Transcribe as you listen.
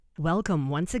Welcome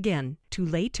once again to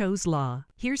Lehto's Law.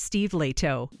 Here's Steve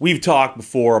Lehto. We've talked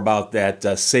before about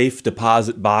that safe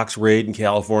deposit box raid in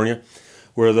California,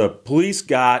 where the police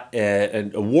got a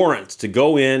warrant to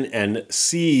go in and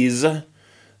seize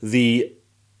the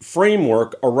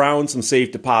framework around some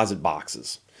safe deposit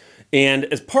boxes. And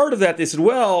as part of that, they said,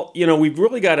 well, we've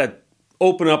really got to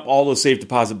open up all those safe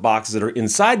deposit boxes that are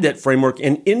inside that framework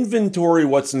and inventory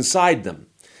what's inside them.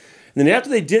 And then after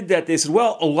they did that, they said,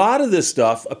 well, a lot of this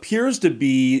stuff appears to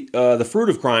be the fruit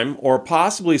of crime or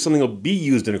possibly something that will be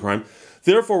used in a crime.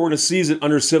 Therefore, we're going to seize it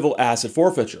under civil asset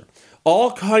forfeiture.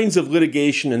 All kinds of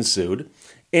litigation ensued.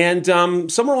 And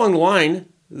somewhere along the line,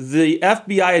 the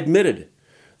FBI admitted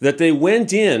that they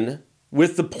went in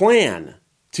with the plan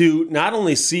to not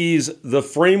only seize the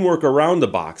framework around the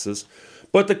boxes,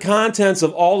 but the contents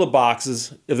of all the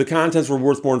boxes, if the contents were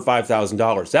worth more than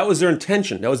 $5,000. That was their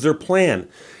intention. That was their plan.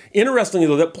 Interestingly,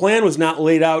 though, that plan was not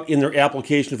laid out in their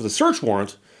application for the search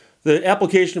warrant. The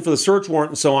application for the search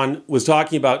warrant and so on was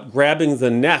talking about grabbing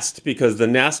the nest, because the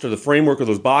nest or the framework of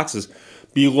those boxes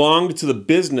belonged to the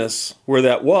business where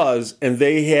that was, and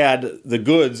they had the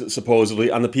goods,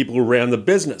 supposedly, on the people who ran the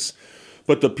business.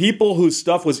 But the people whose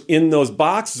stuff was in those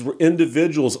boxes were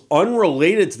individuals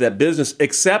unrelated to that business,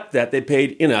 except that they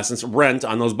paid, in essence, rent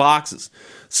on those boxes.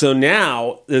 So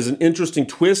now there's an interesting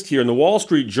twist here in the Wall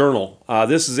Street Journal.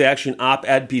 This is actually an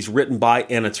op-ed piece written by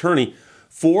an attorney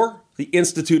for the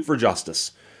Institute for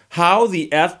Justice. How the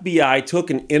FBI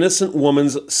took an innocent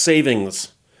woman's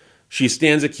savings. She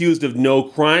stands accused of no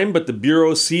crime, but the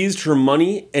Bureau seized her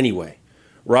money anyway.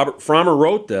 Robert Frommer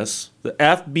wrote this. The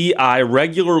FBI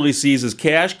regularly seizes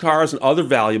cash, cars, and other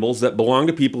valuables that belong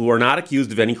to people who are not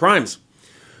accused of any crimes.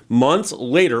 Months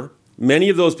later, many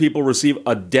of those people receive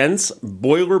a dense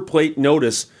boilerplate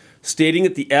notice stating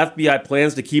that the FBI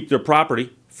plans to keep their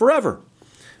property forever,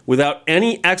 without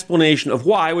any explanation of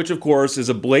why, which of course is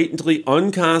a blatantly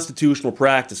unconstitutional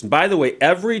practice. And by the way,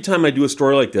 every time I do a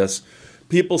story like this,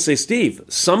 people say, Steve,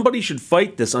 somebody should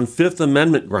fight this on Fifth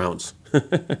Amendment grounds.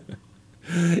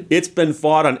 It's been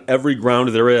fought on every ground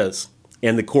there is,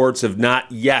 and the courts have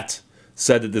not yet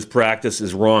said that this practice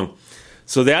is wrong.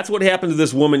 So that's what happened to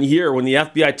this woman here when the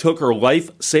FBI took her life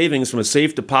savings from a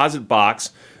safe deposit box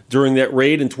during that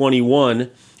raid in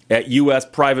 21 at U.S.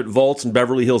 private vaults in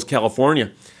Beverly Hills,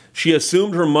 California. She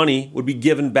assumed her money would be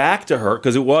given back to her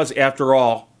because it was, after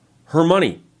all, her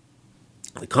money.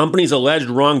 The company's alleged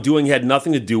wrongdoing had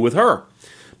nothing to do with her.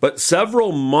 But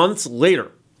several months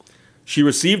later, she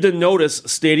received a notice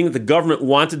stating that the government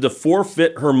wanted to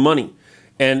forfeit her money.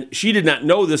 And she did not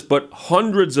know this, but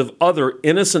hundreds of other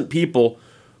innocent people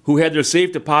who had their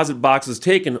safe deposit boxes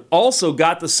taken also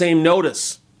got the same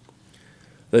notice.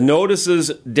 The notice's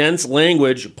dense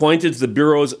language pointed to the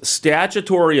Bureau's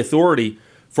statutory authority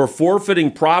for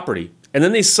forfeiting property. And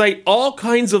then they cite all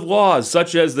kinds of laws,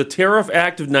 such as the Tariff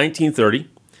Act of 1930,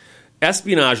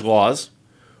 espionage laws,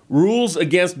 rules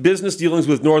against business dealings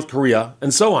with North Korea,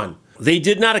 and so on. They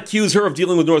did not accuse her of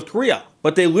dealing with North Korea,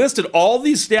 but they listed all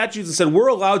these statutes and said, we're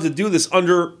allowed to do this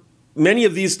under many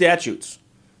of these statutes.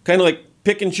 Kind of like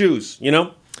pick and choose,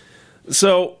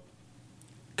 So,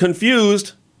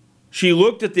 confused, she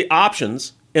looked at the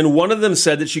options, and one of them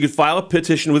said that she could file a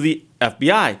petition with the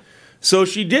FBI. So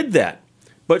she did that.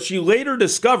 But she later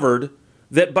discovered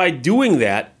that by doing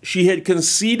that, she had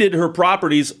conceded her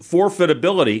property's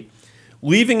forfeitability,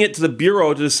 leaving it to the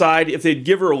Bureau to decide if they'd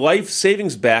give her life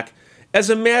savings back as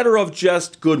a matter of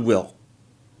just goodwill.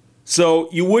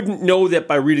 So you wouldn't know that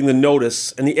by reading the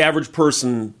notice, and the average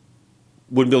person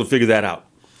wouldn't be able to figure that out.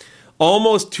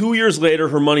 Almost 2 years later,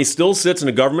 her money still sits in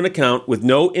a government account with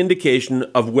no indication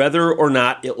of whether or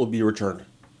not it will be returned.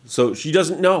 So she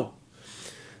doesn't know.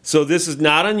 So this is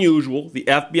not unusual. The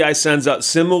FBI sends out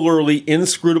similarly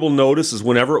inscrutable notices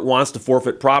whenever it wants to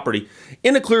forfeit property,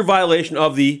 in a clear violation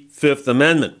of the Fifth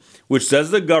Amendment, which says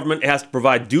the government has to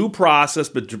provide due process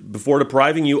before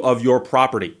depriving you of your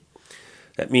property.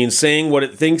 That means saying what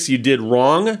it thinks you did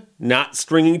wrong, not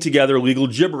stringing together legal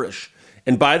gibberish.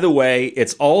 And by the way,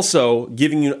 it's also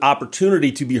giving you an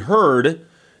opportunity to be heard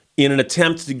in an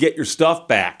attempt to get your stuff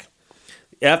back.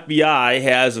 The FBI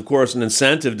has, of course, an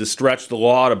incentive to stretch the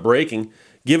law to breaking,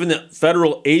 given that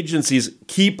federal agencies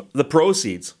keep the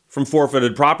proceeds from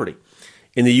forfeited property.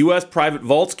 In the U.S. private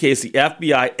vaults case, the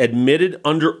FBI admitted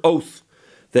under oath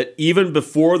that even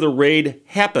before the raid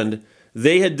happened,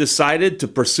 they had decided to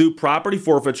pursue property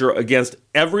forfeiture against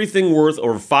everything worth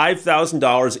over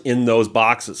 $5,000 in those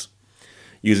boxes.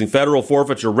 Using federal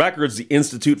forfeiture records, the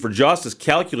Institute for Justice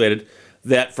calculated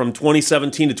that from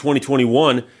 2017 to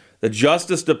 2021, the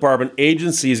Justice Department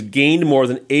agencies gained more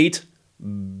than $8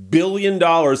 billion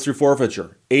through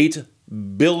forfeiture. $8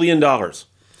 billion.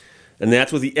 And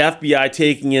that's with the FBI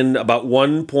taking in about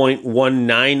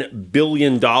 $1.19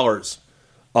 billion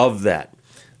of that.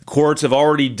 Courts have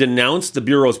already denounced the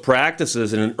Bureau's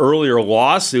practices in an earlier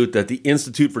lawsuit that the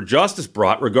Institute for Justice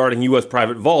brought regarding U.S.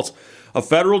 private vaults. A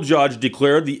federal judge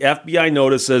declared the FBI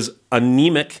notices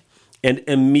anemic and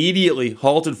immediately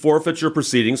halted forfeiture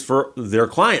proceedings for their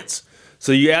clients.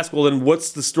 So you ask, well, then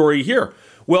what's the story here?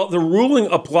 Well, the ruling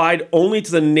applied only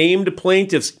to the named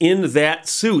plaintiffs in that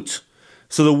suit.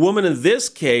 So the woman in this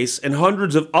case and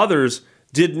hundreds of others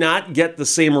did not get the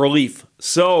same relief.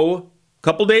 So a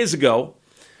couple days ago,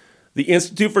 the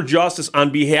Institute for Justice,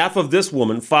 on behalf of this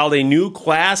woman, filed a new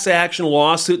class action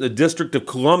lawsuit in the District of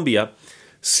Columbia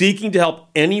seeking to help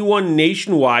anyone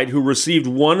nationwide who received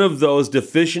one of those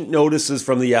deficient notices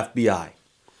from the FBI.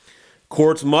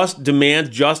 Courts must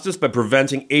demand justice by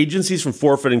preventing agencies from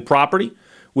forfeiting property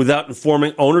without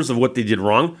informing owners of what they did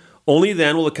wrong. Only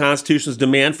then will the Constitution's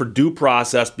demand for due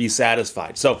process be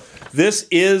satisfied. So this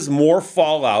is more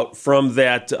fallout from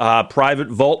that private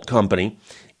vault company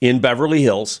in Beverly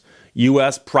Hills,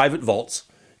 U.S. private vaults.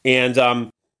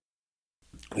 And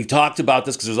we've talked about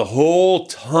this because there's a whole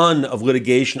ton of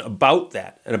litigation about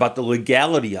that and about the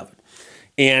legality of it.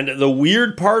 And the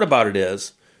weird part about it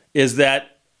is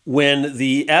that when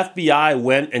the FBI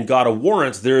went and got a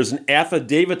warrant, there's an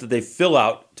affidavit that they fill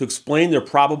out to explain their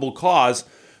probable cause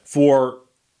for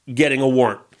getting a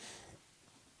warrant.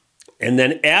 And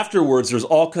then afterwards, there's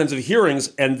all kinds of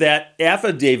hearings, and that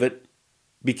affidavit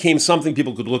became something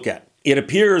people could look at. It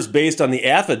appears, based on the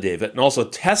affidavit and also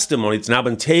testimony that's now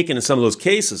been taken in some of those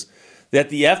cases, that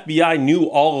the FBI knew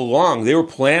all along they were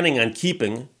planning on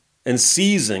keeping and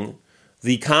seizing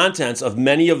the contents of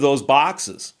many of those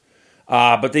boxes.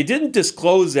 But they didn't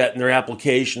disclose that in their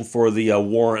application for the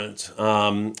warrant.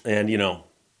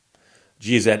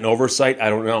 Is that an oversight? I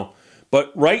don't know.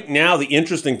 But right now, the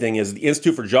interesting thing is the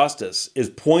Institute for Justice is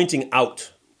pointing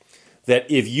out that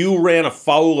if you ran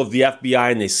afoul of the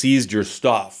FBI and they seized your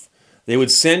stuff, they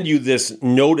would send you this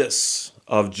notice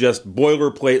of just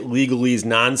boilerplate legalese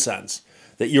nonsense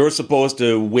that you're supposed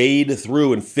to wade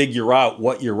through and figure out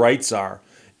what your rights are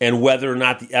and whether or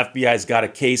not the FBI's got a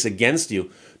case against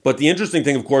you. But the interesting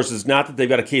thing, of course, is not that they've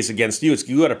got a case against you. It's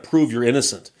you got to prove you're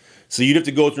innocent. So you'd have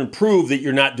to go through and prove that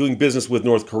you're not doing business with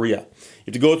North Korea. You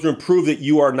have to go through and prove that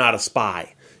you are not a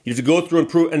spy. You have to go through and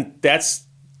prove, and that's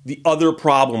the other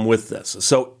problem with this.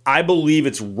 So I believe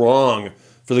it's wrong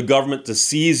for the government to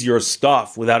seize your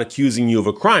stuff without accusing you of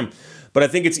a crime. But I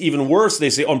think it's even worse. They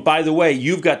say, oh, and by the way,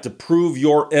 you've got to prove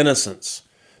your innocence,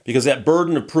 because that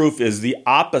burden of proof is the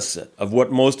opposite of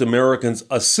what most Americans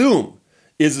assume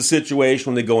is the situation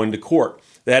when they go into court.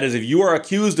 That is, if you are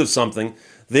accused of something,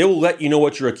 they will let you know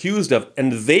what you're accused of,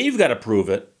 and they've got to prove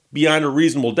it beyond a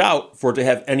reasonable doubt for it to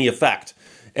have any effect.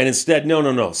 And instead,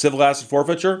 no. Civil asset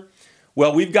forfeiture?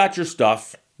 Well, we've got your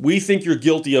stuff. We think you're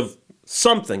guilty of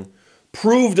something.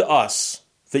 Prove to us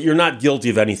that you're not guilty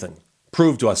of anything.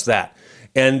 Prove to us that.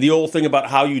 And the old thing about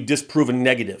how you disprove a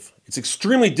negative. It's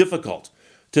extremely difficult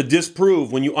to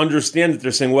disprove when you understand that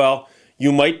they're saying, well,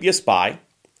 you might be a spy.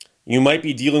 You might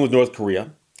be dealing with North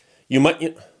Korea.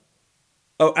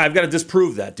 Oh, I've got to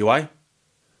disprove that, do I?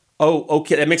 Oh,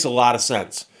 okay, that makes a lot of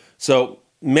sense. So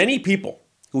many people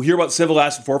who hear about civil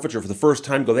asset forfeiture for the first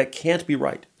time go, that can't be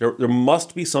right. There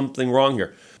must be something wrong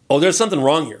here. Oh, there's something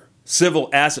wrong here. Civil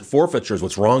asset forfeiture is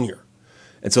what's wrong here.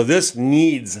 And so this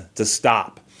needs to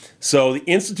stop. So the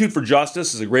Institute for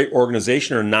Justice is a great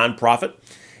organization or a nonprofit,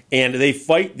 and they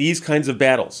fight these kinds of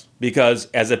battles because,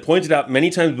 as I pointed out many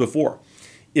times before,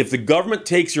 if the government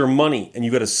takes your money and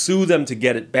you've got to sue them to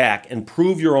get it back and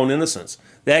prove your own innocence,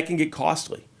 that can get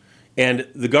costly. And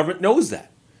the government knows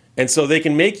that. And so they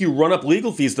can make you run up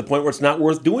legal fees to the point where it's not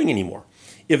worth doing anymore.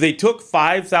 If they took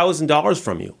 $5,000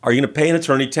 from you, are you going to pay an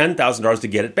attorney $10,000 to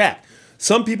get it back?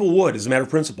 Some people would, as a matter of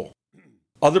principle.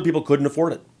 Other people couldn't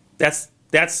afford it.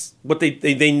 That's what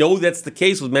they know that's the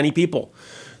case with many people.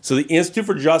 So the Institute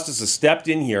for Justice has stepped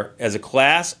in here as a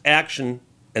class action,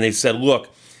 and they've said, look,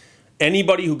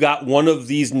 anybody who got one of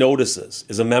these notices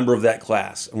is a member of that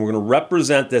class, and we're going to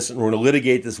represent this and we're going to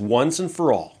litigate this once and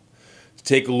for all.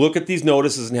 Take a look at these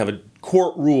notices and have a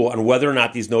court rule on whether or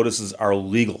not these notices are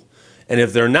legal. And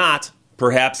if they're not,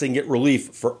 perhaps they can get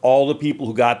relief for all the people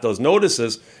who got those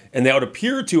notices, and that would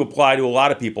appear to apply to a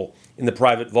lot of people in the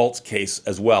private vaults case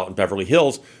as well in Beverly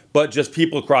Hills, but just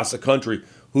people across the country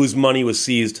whose money was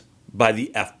seized by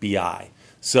the FBI.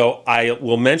 So I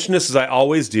will mention this as I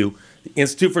always do. The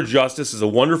Institute for Justice is a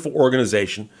wonderful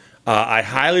organization. I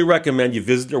highly recommend you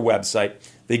visit their website.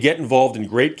 They get involved in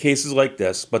great cases like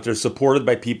this, but they're supported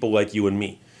by people like you and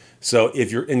me. So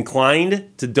if you're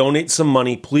inclined to donate some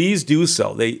money, please do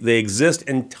so. They exist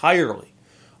entirely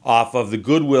off of the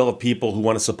goodwill of people who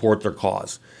want to support their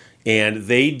cause. And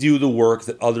they do the work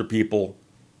that other people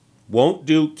won't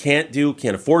do, can't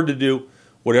afford to do,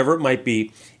 whatever it might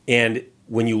be. And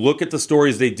when you look at the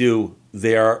stories they do,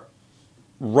 they are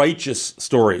righteous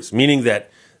stories, meaning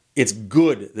that it's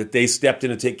good that they stepped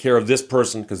in to take care of this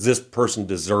person because this person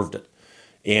deserved it.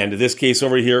 And this case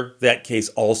over here, that case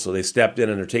also, they stepped in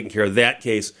and they're taking care of that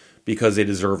case because they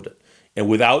deserved it. And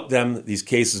without them, these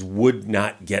cases would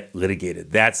not get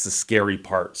litigated. That's the scary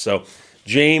part. So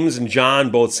James and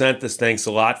John both sent this. Thanks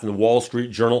a lot from the Wall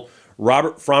Street Journal.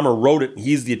 Robert Frommer wrote it.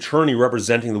 He's the attorney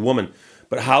representing the woman.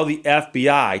 But how the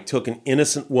FBI took an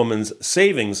innocent woman's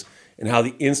savings and how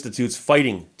the Institute's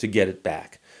fighting to get it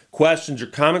back. Questions or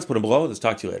comments, put them below. Let's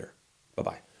talk to you later.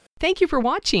 Bye-bye. Thank you for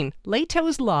watching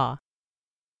Lehto's Law.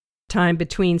 Time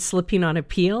between slipping on a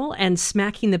peel and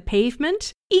smacking the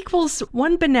pavement equals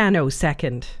 1 banano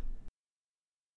second.